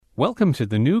Welcome to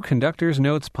the new Conductor's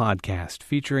Notes podcast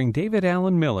featuring David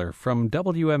Alan Miller from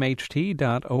WMHT.org.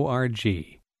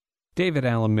 David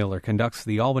Alan Miller conducts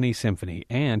the Albany Symphony,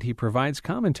 and he provides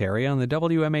commentary on the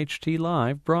WMHT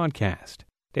Live broadcast.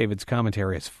 David's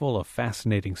commentary is full of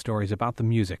fascinating stories about the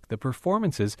music, the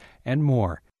performances, and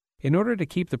more. In order to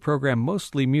keep the program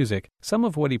mostly music, some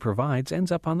of what he provides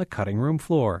ends up on the cutting room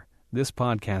floor. This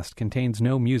podcast contains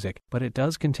no music, but it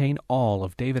does contain all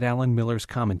of David Alan Miller's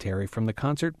commentary from the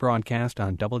concert broadcast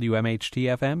on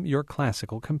WMHT-FM, your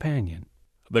classical companion.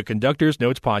 The Conductor's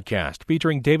Notes podcast,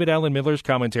 featuring David Alan Miller's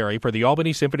commentary for the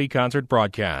Albany Symphony concert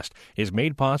broadcast, is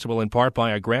made possible in part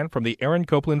by a grant from the Aaron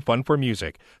Copland Fund for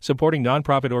Music, supporting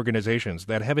nonprofit organizations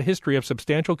that have a history of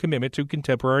substantial commitment to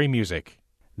contemporary music.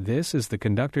 This is the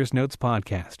Conductor's Notes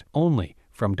podcast, only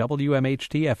from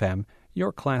WMHT-FM,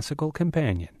 your classical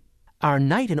companion. Our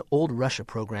Night in Old Russia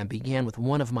program began with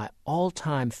one of my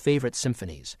all-time favorite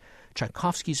symphonies,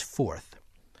 Tchaikovsky's Fourth.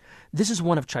 This is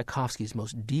one of Tchaikovsky's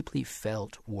most deeply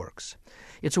felt works.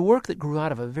 It's a work that grew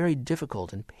out of a very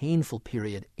difficult and painful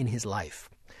period in his life.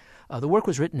 The work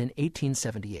was written in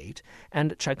 1878,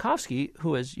 and Tchaikovsky,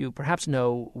 who, as you perhaps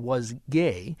know, was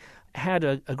gay, had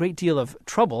a great deal of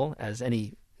trouble, as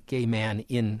any gay man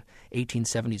in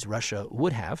 1870s Russia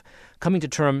would have, coming to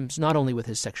terms not only with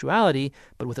his sexuality,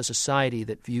 but with a society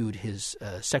that viewed his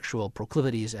sexual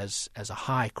proclivities as a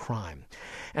high crime.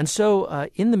 And so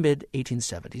in the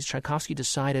mid-1870s, Tchaikovsky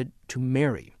decided to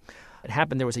marry. It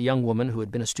happened there was a young woman who had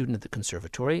been a student at the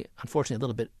conservatory, unfortunately a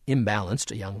little bit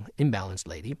imbalanced, a young imbalanced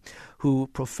lady, who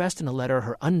professed in a letter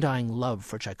her undying love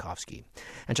for Tchaikovsky.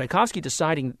 And Tchaikovsky,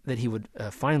 deciding that he would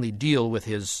finally deal with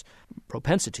his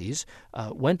propensities,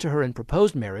 went to her and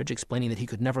proposed marriage, explaining that he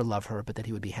could never love her, but that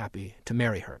he would be happy to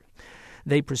marry her.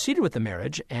 They proceeded with the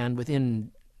marriage, and within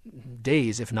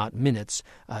days, if not minutes,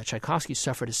 Tchaikovsky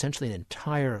suffered essentially an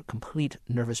entire, complete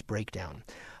nervous breakdown.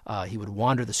 He would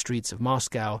wander the streets of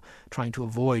Moscow, trying to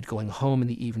avoid going home in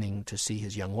the evening to see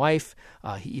his young wife.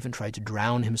 He even tried to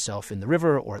drown himself in the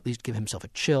river, or at least give himself a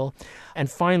chill. And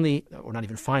finally, or not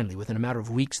even finally, within a matter of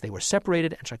weeks, they were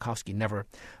separated, and Tchaikovsky never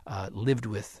lived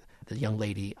with the young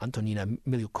lady, Antonina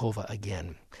Milyukova,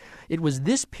 again. It was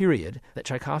this period that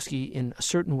Tchaikovsky, in a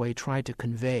certain way, tried to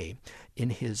convey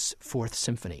in his Fourth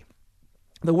Symphony.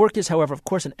 The work is, however, of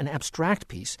course, an abstract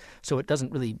piece, so it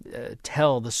doesn't really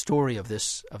tell the story of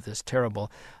this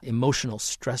terrible emotional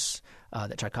stress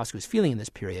that Tchaikovsky was feeling in this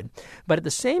period. But at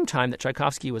the same time that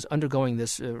Tchaikovsky was undergoing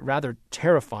this rather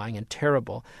terrifying and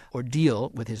terrible ordeal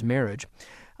with his marriage,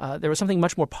 there was something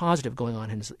much more positive going on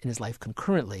in his life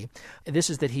concurrently. This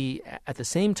is that he, at the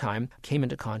same time, came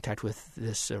into contact with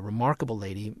this remarkable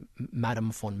lady,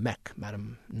 Madame von Meck,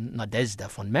 Madame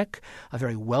Nadezhda von Meck, a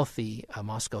very wealthy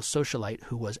Moscow socialite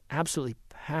who was absolutely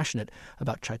passionate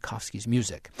about Tchaikovsky's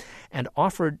music and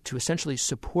offered to essentially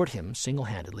support him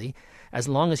single-handedly as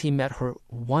long as he met her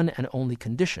one and only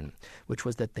condition, which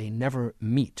was that they never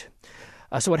meet.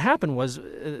 So what happened was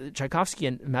Tchaikovsky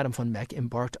and Madame von Meck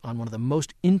embarked on one of the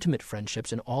most intimate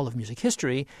friendships in all of music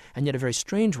history, and yet a very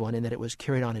strange one in that it was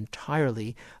carried on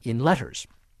entirely in letters.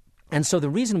 And so the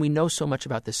reason we know so much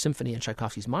about this symphony and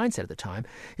Tchaikovsky's mindset at the time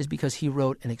is because he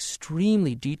wrote an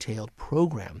extremely detailed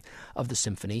program of the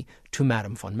symphony to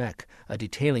Madame von Meck,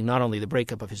 detailing not only the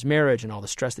breakup of his marriage and all the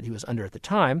stress that he was under at the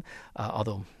time,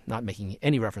 although not making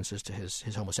any references to his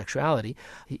homosexuality.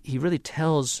 He really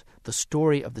tells the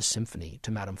story of the symphony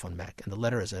to Madame von Meck, and the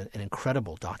letter is an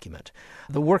incredible document.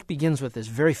 The work begins with this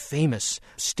very famous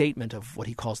statement of what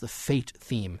he calls the fate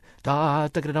theme. Da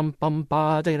da da dum bum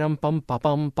ba da dum bum ba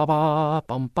bum ba ba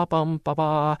bum ba bum ba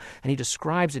ba, and he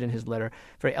describes it in his letter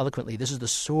very eloquently. This is the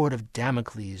sword of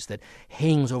Damocles that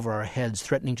hangs over our heads,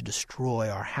 threatening to destroy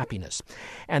our happiness.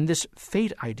 And this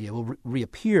fate idea will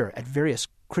reappear at various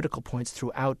critical points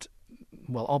throughout,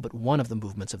 well, all but one of the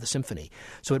movements of the symphony.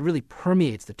 So it really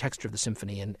permeates the texture of the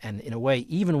symphony, and in a way,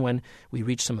 even when we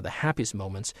reach some of the happiest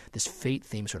moments, this fate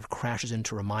theme sort of crashes in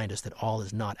to remind us that all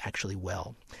is not actually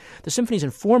well. The symphony is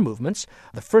in 4 movements.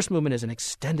 The first movement is an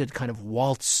extended kind of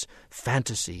waltz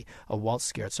fantasy, a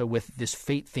waltz scherzo with this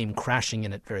fate theme crashing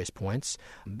in at various points.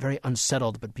 Very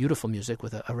unsettled but beautiful music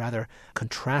with a rather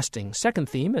contrasting second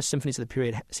theme, as symphonies of the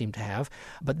period seem to have.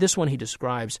 But this one he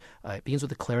describes, it begins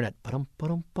with a clarinet.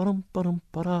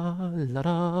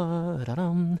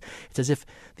 It's as if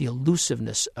the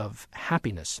elusiveness of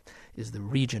happiness is the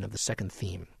region of the second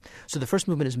theme. So the first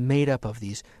movement is made up of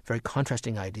these very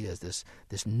contrasting ideas, this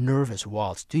nervous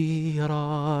waltz,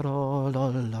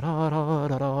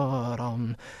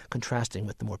 contrasting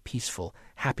with the more peaceful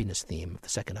happiness theme of the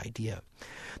second idea.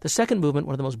 The second movement,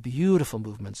 one of the most beautiful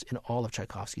movements in all of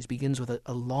Tchaikovsky's, begins with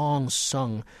a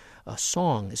long-sung a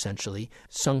song, essentially,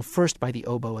 sung first by the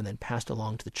oboe and then passed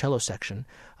along to the cello section.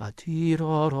 It's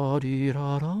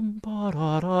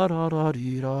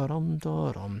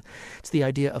the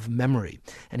idea of memory.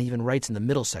 And he even writes in the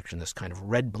middle section, this kind of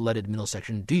red-blooded middle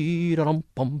section,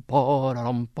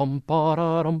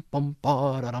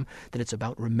 that it's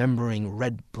about remembering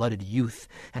red-blooded youth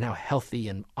and how healthy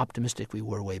and optimistic we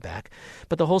were way back.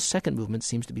 But the whole second movement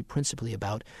seems to be principally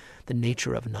about the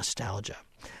nature of nostalgia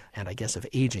and, I guess, of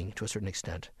aging to a certain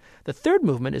extent. The third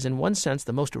movement is, in one sense,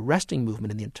 the most arresting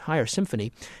movement in the entire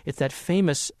symphony. It's that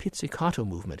famous pizzicato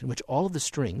movement in which all of the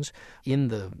strings in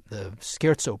the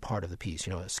scherzo part of the piece,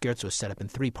 a scherzo is set up in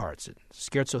three parts.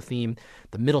 Scherzo theme,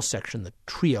 the middle section, the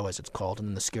trio as it's called, and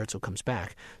then the scherzo comes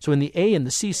back. So in the A and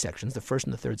the C sections, the first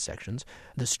and the third sections,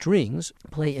 the strings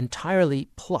play entirely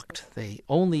plucked. They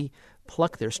only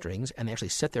pluck their strings, and they actually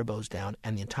set their bows down,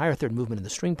 and the entire third movement in the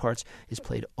string parts is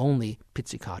played only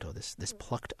pizzicato, this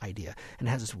plucked idea. And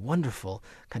it has this wonderful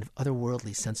kind of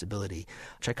otherworldly sensibility.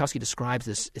 Tchaikovsky describes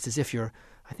this, it's as if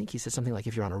I think he said something like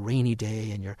if you're on a rainy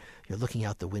day and you're looking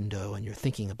out the window and you're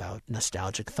thinking about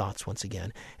nostalgic thoughts once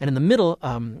again. And in the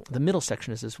middle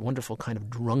section is this wonderful kind of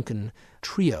drunken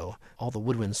trio. All the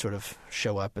woodwinds sort of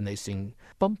show up and they sing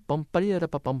bum bum ba da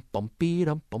bum bum be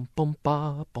dum bum bum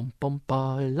ba bum bum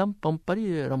ba lum bum ba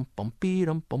dum bum be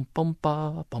dum bum bum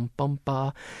ba bum bum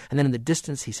ba. And then in the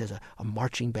distance he says a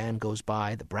marching band goes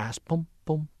by, the brass bum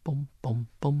bum bum bum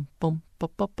bum bum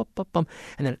bum bum bum bum,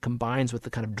 and then it combines with the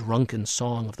kind of drunken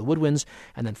song of the woodwinds,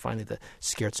 and then finally the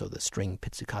scherzo, the string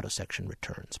pizzicato section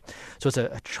returns. So it's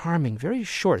a charming, very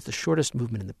short, it's the shortest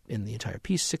movement in the entire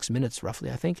piece, 6 minutes roughly,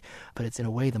 I think, but it's in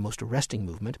a way the most arresting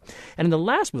movement. And in the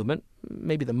last movement,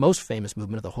 maybe the most famous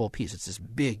movement of the whole piece, it's this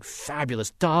big,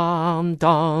 fabulous dum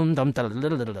dum dum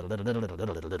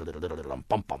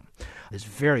bum bum, this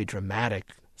very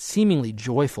dramatic, seemingly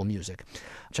joyful music.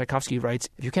 Tchaikovsky writes,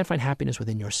 if you can't find happiness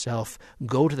within yourself,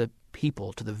 go to the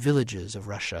people, to the villages of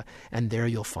Russia, and there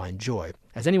you'll find joy.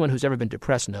 As anyone who's ever been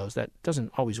depressed knows, that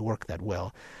doesn't always work that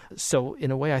well. So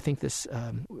in a way, I think it's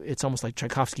almost like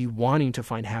Tchaikovsky wanting to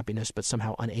find happiness but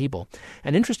somehow unable.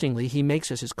 And interestingly, he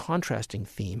makes as his contrasting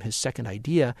theme, his second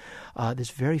idea,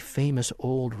 this very famous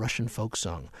old Russian folk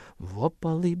song.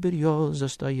 Vopali beryoza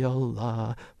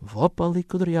stoyala, vopali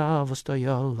kudryava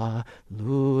stoyala,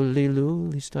 luli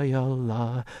luli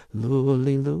stoyala,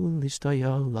 luli luli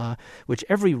stoyala, which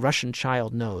every Russian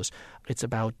child knows. It's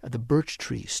about the birch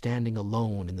tree standing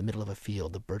alone in the middle of a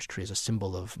field. The birch tree is a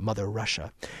symbol of Mother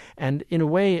Russia. And in a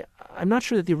way, I'm not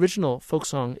sure that the original folk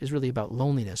song is really about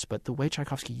loneliness, but the way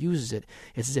Tchaikovsky uses it,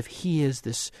 it's as if he is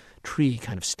this tree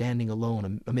kind of standing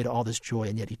alone amid all this joy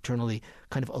and yet eternally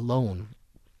kind of alone.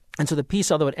 And so the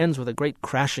piece, although it ends with a great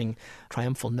crashing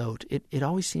triumphal note, it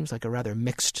always seems like a rather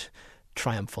mixed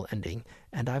triumphal ending,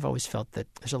 and I've always felt that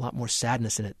there's a lot more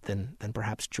sadness in it than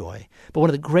perhaps joy. But one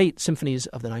of the great symphonies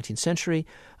of the 19th century,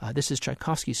 this is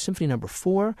Tchaikovsky's Symphony No.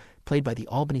 4, played by the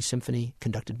Albany Symphony,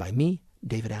 conducted by me,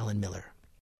 David Alan Miller.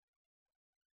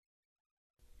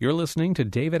 You're listening to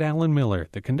David Alan Miller,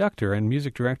 the conductor and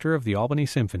music director of the Albany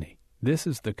Symphony. This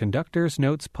is the Conductor's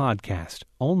Notes podcast,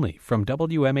 only from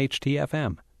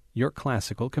WMHT-FM, your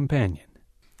classical companion.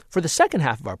 For the second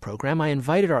half of our program, I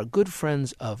invited our good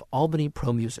friends of Albany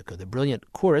Pro Musica, the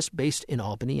brilliant chorus based in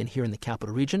Albany and here in the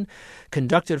Capital Region,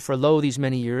 conducted for these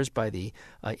many years by the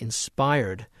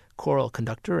inspired choral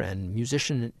conductor and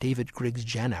musician David Griggs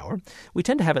Janauer. We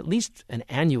tend to have at least an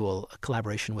annual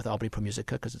collaboration with Albany Pro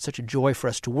Musica because it's such a joy for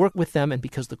us to work with them and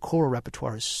because the choral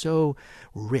repertoire is so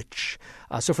rich.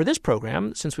 So for this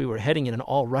program, since we were heading in an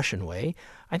all-Russian way,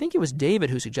 I think it was David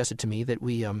who suggested to me that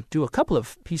we do a couple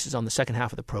of pieces on the second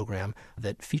half of the program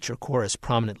that feature chorus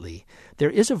prominently. There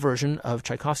is a version of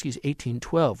Tchaikovsky's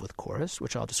 1812 with chorus,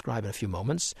 which I'll describe in a few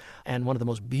moments, and one of the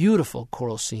most beautiful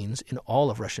choral scenes in all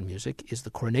of Russian music is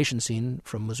the coronation scene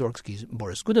from Mussorgsky's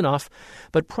Boris Godunov,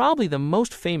 but probably the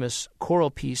most famous choral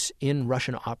piece in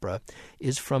Russian opera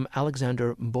is from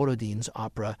Alexander Borodin's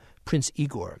opera Prince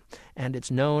Igor, and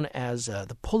it's known as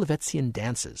the Polovetzian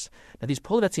Dances. Now, these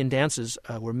Polovetzian dances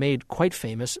were made quite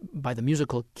famous by the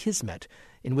musical Kismet,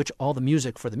 in which all the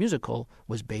music for the musical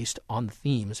was based on the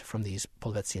themes from these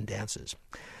Polovetzian dances.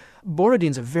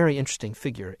 Borodin's a very interesting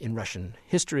figure in Russian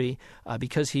history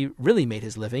because he really made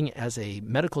his living as a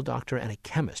medical doctor and a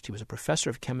chemist. He was a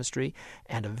professor of chemistry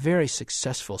and a very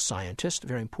successful scientist, a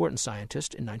very important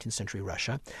scientist in 19th century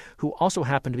Russia, who also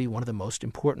happened to be one of the most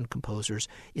important composers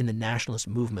in the nationalist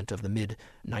movement of the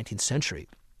mid-19th century.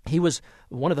 He was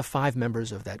one of the 5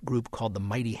 members of that group called the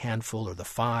Mighty Handful, or the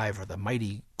Five, or the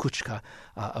Mighty Kuchka,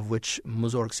 of which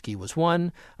Mussorgsky was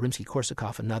one,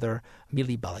 Rimsky-Korsakov another,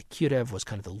 Mili Balakirev was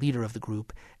kind of the leader of the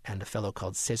group, and a fellow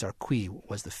called Cesar Cui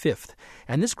was the fifth.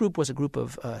 And this group was a group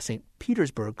of St.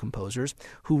 Petersburg composers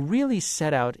who really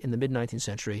set out in the mid-19th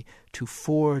century to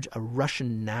forge a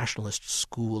Russian nationalist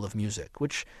school of music,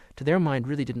 which to their mind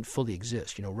really didn't fully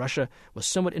exist. You know, Russia was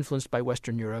somewhat influenced by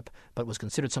Western Europe, but was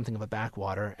considered something of a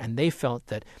backwater, and they felt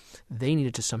that they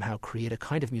needed to somehow create a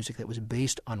kind of music that was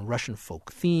based on Russian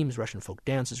folk themes, Russian folk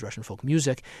dances, Russian folk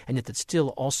music, and yet that still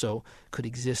also could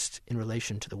exist in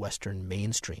relation to the Western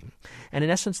mainstream. And in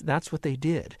essence, that's what they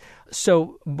did.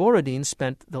 So Borodin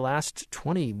spent the last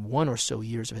 21 or so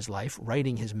years of his life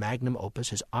writing his magnum opus,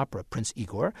 his opera Prince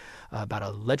Igor, about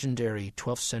a legendary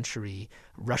 12th century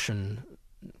Russian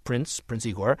Prince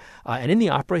Igor. And in the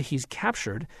opera, he's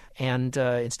captured, and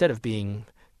instead of being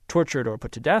tortured or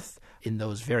put to death in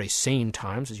those very sane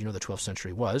times, as you know the 12th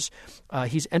century was,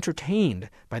 he's entertained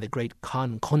by the great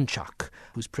Khan Konchak,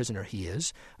 whose prisoner he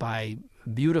is, by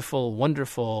beautiful,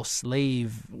 wonderful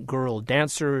slave girl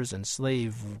dancers and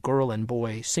slave girl and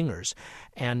boy singers.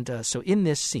 And so in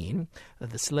this scene,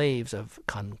 the slaves of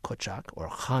Khan Konchak, or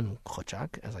Khan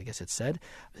Konchak, as I guess it's said,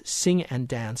 sing and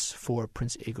dance for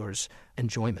Prince Igor's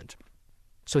enjoyment.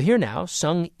 So here now,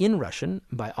 sung in Russian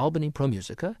by Albany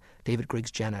ProMusica, David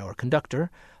Griggs-Janauer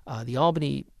conductor, the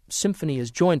Albany Symphony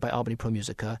is joined by Albany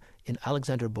ProMusica in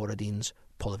Alexander Borodin's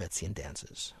Polovetzian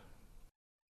dances.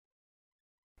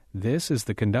 This is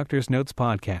the Conductor's Notes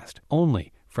podcast,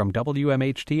 only from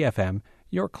WMHT-FM,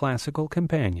 your classical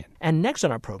companion. And next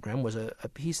on our program was a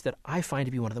piece that I find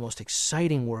to be one of the most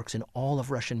exciting works in all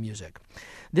of Russian music.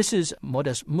 This is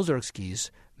Modest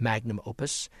Mussorgsky's magnum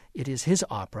opus. It is his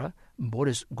opera,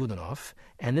 Boris Godunov,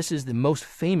 and this is the most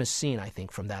famous scene, I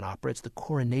think, from that opera. It's the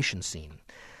coronation scene.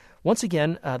 Once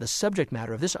again, the subject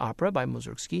matter of this opera by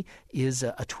Mussorgsky is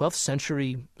a 12th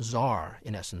century czar,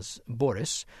 in essence,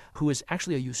 Boris, who is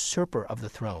actually a usurper of the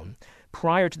throne.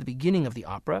 Prior to the beginning of the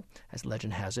opera, as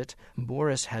legend has it,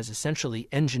 Boris has essentially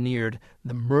engineered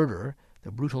the murder,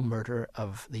 the brutal murder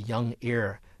of the young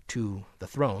heir to the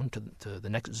throne, to the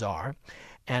next czar.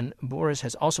 And Boris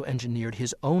has also engineered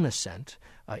his own ascent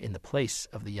in the place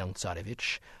of the young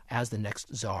Tsarevich as the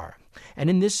next czar.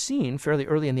 And in this scene, fairly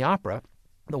early in the opera,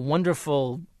 the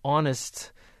wonderful,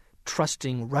 honest,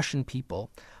 trusting Russian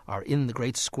people are in the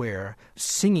great square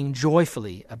singing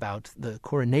joyfully about the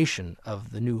coronation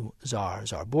of the new Tsar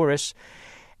Boris.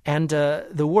 And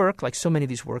the work, like so many of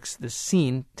these works, the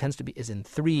scene is in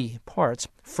three parts.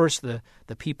 First, the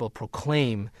people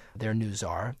proclaim their new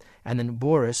Tsar, and then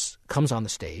Boris comes on the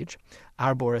stage.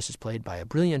 Our Boris is played by a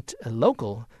brilliant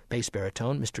local bass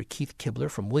baritone, Mr. Keith Kibler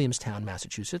from Williamstown,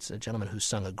 Massachusetts, a gentleman who's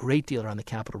sung a great deal around the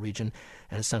capital region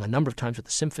and has sung a number of times with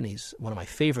the symphonies, one of my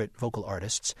favorite vocal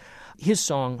artists. His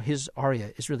song, his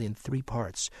aria, is really in three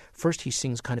parts. First, he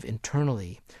sings kind of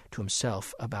internally to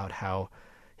himself about how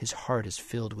his heart is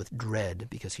filled with dread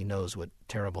because he knows what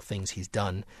terrible things he's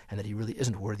done and that he really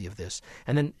isn't worthy of this.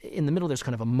 And then in the middle, there's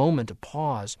kind of a moment, a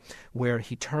pause, where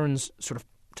he turns sort of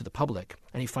to the public,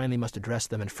 and he finally must address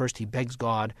them. And first he begs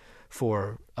God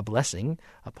for a blessing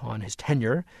upon his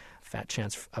tenure, fat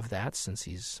chance of that since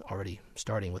he's already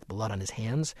starting with blood on his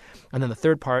hands. And then the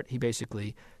third part, he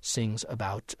basically sings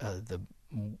about the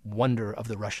wonder of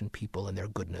the Russian people and their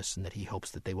goodness, and that he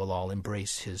hopes that they will all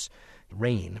embrace his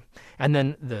reign. And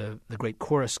then the great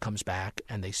chorus comes back,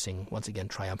 and they sing once again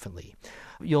triumphantly.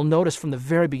 You'll notice from the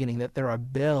very beginning that there are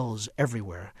bells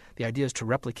everywhere. The idea is to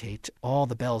replicate all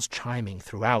the bells chiming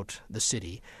throughout the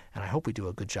city, and I hope we do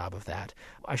a good job of that.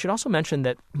 I should also mention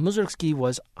that Mussorgsky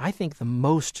was, I think, the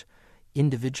most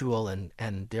individual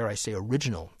and dare I say,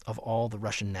 original of all the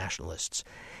Russian nationalists.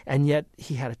 And yet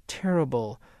he had a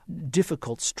terrible,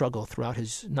 difficult struggle throughout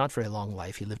his not very long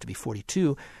life. He lived to be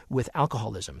 42 with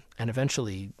alcoholism and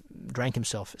eventually drank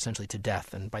himself essentially to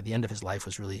death. And by the end of his life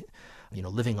was really,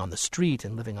 living on the street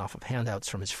and living off of handouts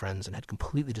from his friends, and had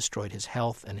completely destroyed his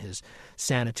health and his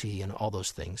sanity and all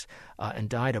those things, and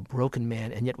died a broken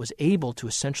man, and yet was able to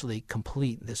essentially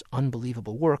complete this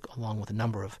unbelievable work along with a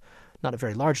number of, not a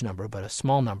very large number, but a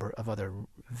small number of other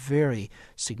very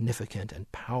significant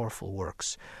and powerful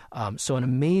works. So an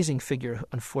amazing figure,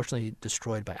 unfortunately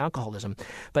destroyed by alcoholism.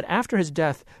 But after his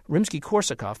death,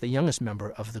 Rimsky-Korsakov, the youngest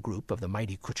member of the group, of the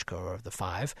mighty Kuchka, or of the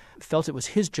five, felt it was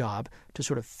his job to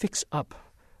sort of fix up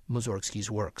Mussorgsky's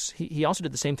works. He also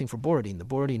did the same thing for Borodin. The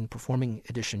Borodin performing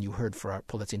edition you heard for our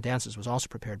Polovetzian dances was also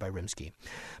prepared by Rimsky.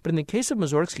 But in the case of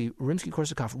Mussorgsky,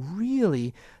 Rimsky-Korsakov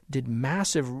really did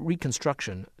massive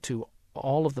reconstruction to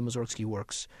all of the Mussorgsky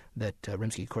works that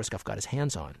Rimsky-Korsakov got his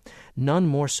hands on, none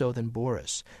more so than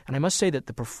Boris. And I must say that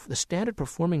the standard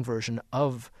performing version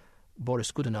of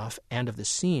Boris Godunov and of the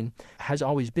scene has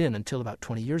always been, until about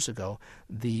 20 years ago,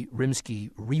 the Rimsky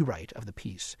rewrite of the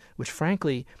piece, which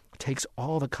frankly takes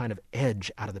all the kind of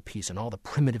edge out of the piece and all the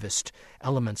primitivist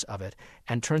elements of it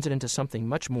and turns it into something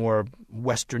much more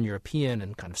Western European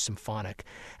and kind of symphonic.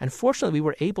 And fortunately, we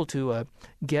were able to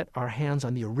get our hands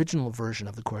on the original version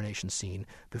of the coronation scene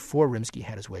before Rimsky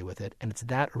had his way with it, and it's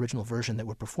that original version that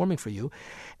we're performing for you.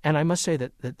 And I must say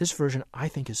that this version, I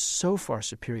think, is so far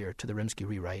superior to the Rimsky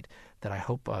rewrite that I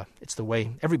hope it's the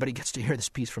way everybody gets to hear this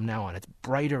piece from now on. It's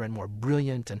brighter and more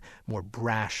brilliant and more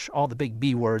brash, all the big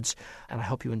B words, and I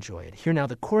hope you enjoy it. Here now,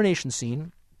 the coronation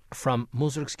scene from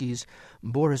Mussorgsky's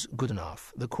Boris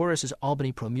Godunov. The chorus is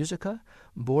Albany Pro Musica.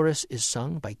 Boris is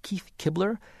sung by Keith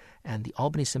Kibler, and the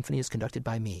Albany Symphony is conducted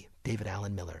by me, David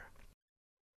Allen Miller.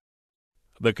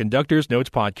 The Conductor's Notes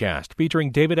podcast,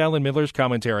 featuring David Allen Miller's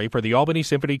commentary for the Albany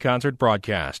Symphony Concert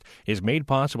broadcast, is made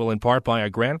possible in part by a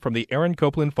grant from the Aaron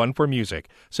Copland Fund for Music,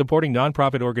 supporting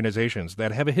nonprofit organizations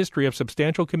that have a history of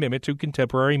substantial commitment to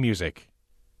contemporary music.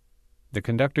 The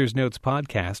Conductor's Notes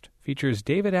podcast features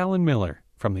David Allen Miller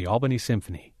from the Albany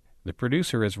Symphony. The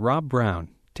producer is Rob Brown,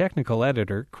 technical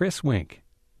editor Chris Wink.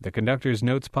 The Conductor's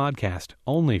Notes podcast,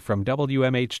 only from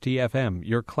WMHT-FM,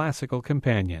 your classical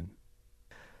companion.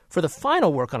 For the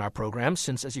final work on our program,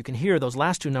 since, as you can hear, those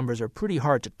last two numbers are pretty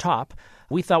hard to top,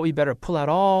 we thought we'd better pull out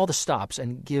all the stops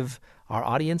and give our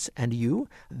audience and you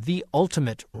the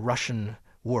ultimate Russian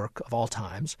work of all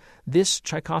times. This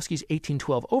Tchaikovsky's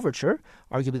 1812 Overture,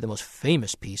 arguably the most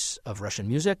famous piece of Russian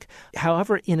music,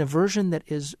 however, in a version that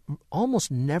is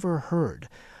almost never heard.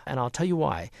 And I'll tell you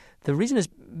why. The reason is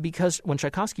because when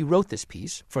Tchaikovsky wrote this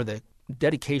piece for the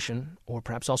dedication, or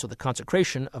perhaps also the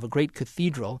consecration, of a great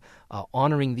cathedral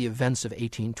honoring the events of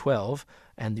 1812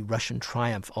 and the Russian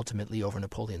triumph ultimately over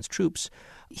Napoleon's troops,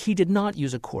 he did not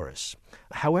use a chorus.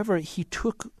 However, he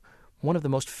took one of the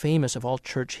most famous of all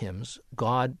church hymns,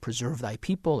 God Preserve Thy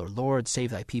People, or Lord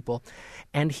Save Thy People,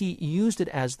 and he used it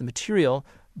as the material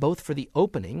both for the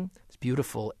opening, this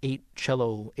beautiful eight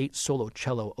solo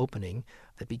cello opening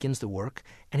that begins the work,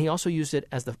 and he also used it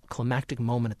as the climactic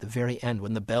moment at the very end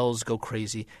when the bells go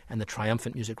crazy and the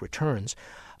triumphant music returns.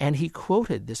 And he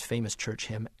quoted this famous church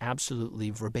hymn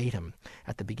absolutely verbatim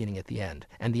at the beginning, at the end,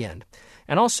 and the end.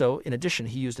 And also, in addition,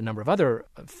 he used a number of other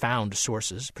found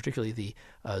sources, particularly the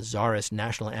Tsarist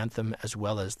national anthem as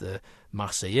well as the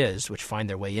Marseillaise, which find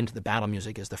their way into the battle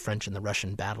music as the French and the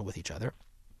Russian battle with each other.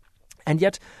 And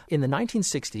yet, in the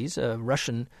 1960s, a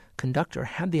Russian conductor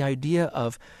had the idea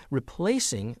of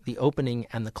replacing the opening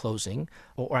and the closing,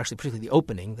 or actually particularly the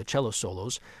opening, the cello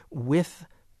solos, with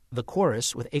the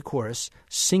chorus, with a chorus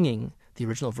singing the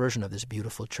original version of this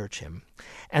beautiful church hymn.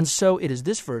 And so it is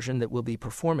this version that we'll be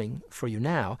performing for you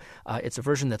now. It's a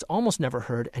version that's almost never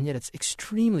heard, and yet it's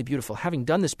extremely beautiful. Having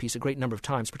done this piece a great number of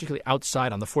times, particularly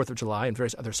outside on the 4th of July and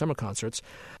various other summer concerts,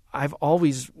 I've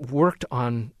always worked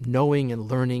on knowing and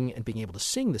learning and being able to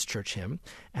sing this church hymn,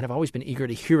 and I've always been eager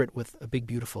to hear it with a big,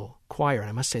 beautiful choir. And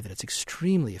I must say that it's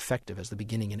extremely effective as the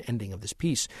beginning and ending of this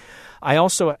piece. I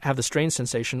also have the strange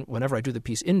sensation, whenever I do the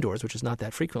piece indoors, which is not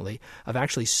that frequently, of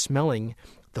actually smelling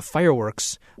the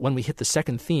fireworks. When we hit the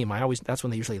second theme, that's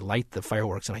when they usually light the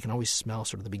fireworks, and I can always smell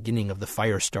sort of the beginning of the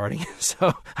fire starting.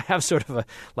 So I have sort of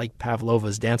like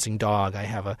Pavlova's dancing dog, I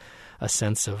have a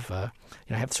sense of, I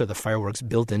have sort of the fireworks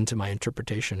built into my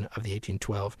interpretation of the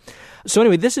 1812. So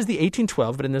anyway, this is the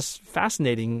 1812, but in this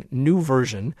fascinating new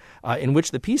version in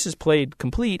which the piece is played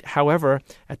complete. However,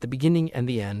 at the beginning and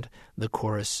the end, the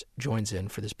chorus joins in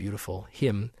for this beautiful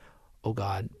hymn, O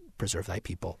God, Preserve Thy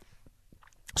People.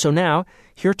 So now,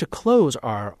 here to close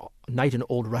our Night in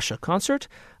Old Russia concert,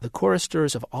 the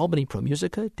choristers of Albany Pro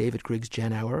Musica, David Griggs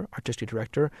Janauer, artistic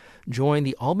director, join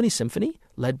the Albany Symphony,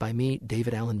 led by me,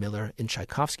 David Allen Miller, in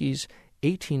Tchaikovsky's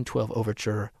 1812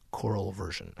 Overture choral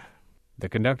version. The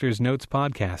Conductor's Notes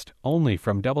podcast, only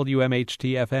from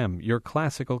WMHT-FM, your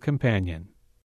classical companion.